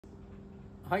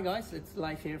Hi guys, it's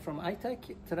Leif here from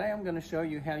iTech. Today I'm going to show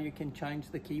you how you can change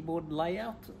the keyboard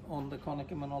layout on the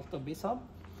Konica Minolta Hub.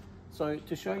 So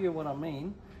to show you what I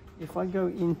mean, if I go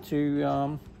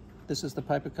into, this is the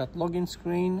PaperCut login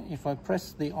screen. If I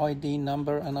press the ID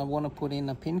number and I want to put in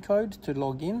a PIN code to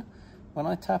log in, when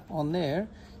I tap on there,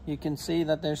 you can see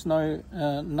that there's no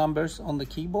numbers on the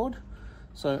keyboard.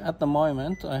 So at the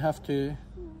moment I have to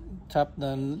tap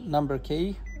the number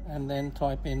key and then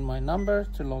type in my number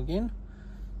to log in.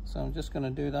 So I'm just going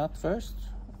to do that first,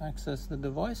 access the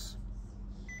device.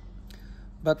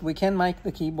 But we can make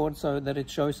the keyboard so that it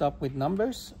shows up with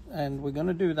numbers, and we're going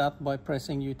to do that by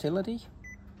pressing utility.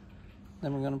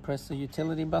 Then we're going to press the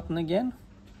utility button again.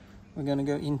 We're going to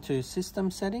go into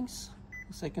system settings,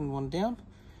 the second one down,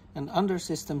 and under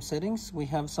system settings we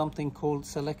have something called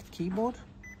select keyboard.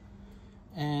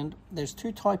 And there's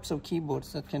two types of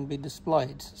keyboards that can be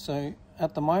displayed. So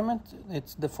at the moment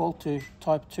it's default to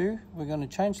type 2. We're going to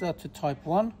change that to type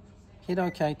 1, hit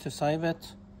OK to save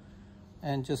it,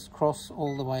 and just cross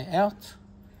all the way out.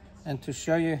 And to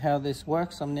show you how this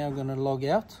works, I'm now going to log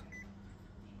out,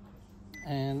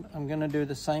 and I'm going to do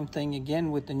the same thing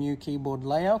again with the new keyboard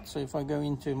layout. So if I go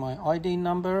into my ID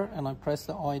number and I press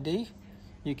the ID,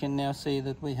 you can now see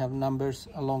that we have numbers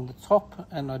along the top,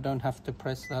 and I don't have to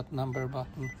press that number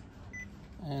button.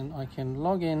 And I can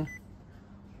log in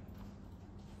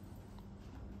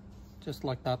just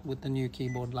like that with the new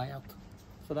keyboard layout.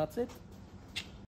 So that's it.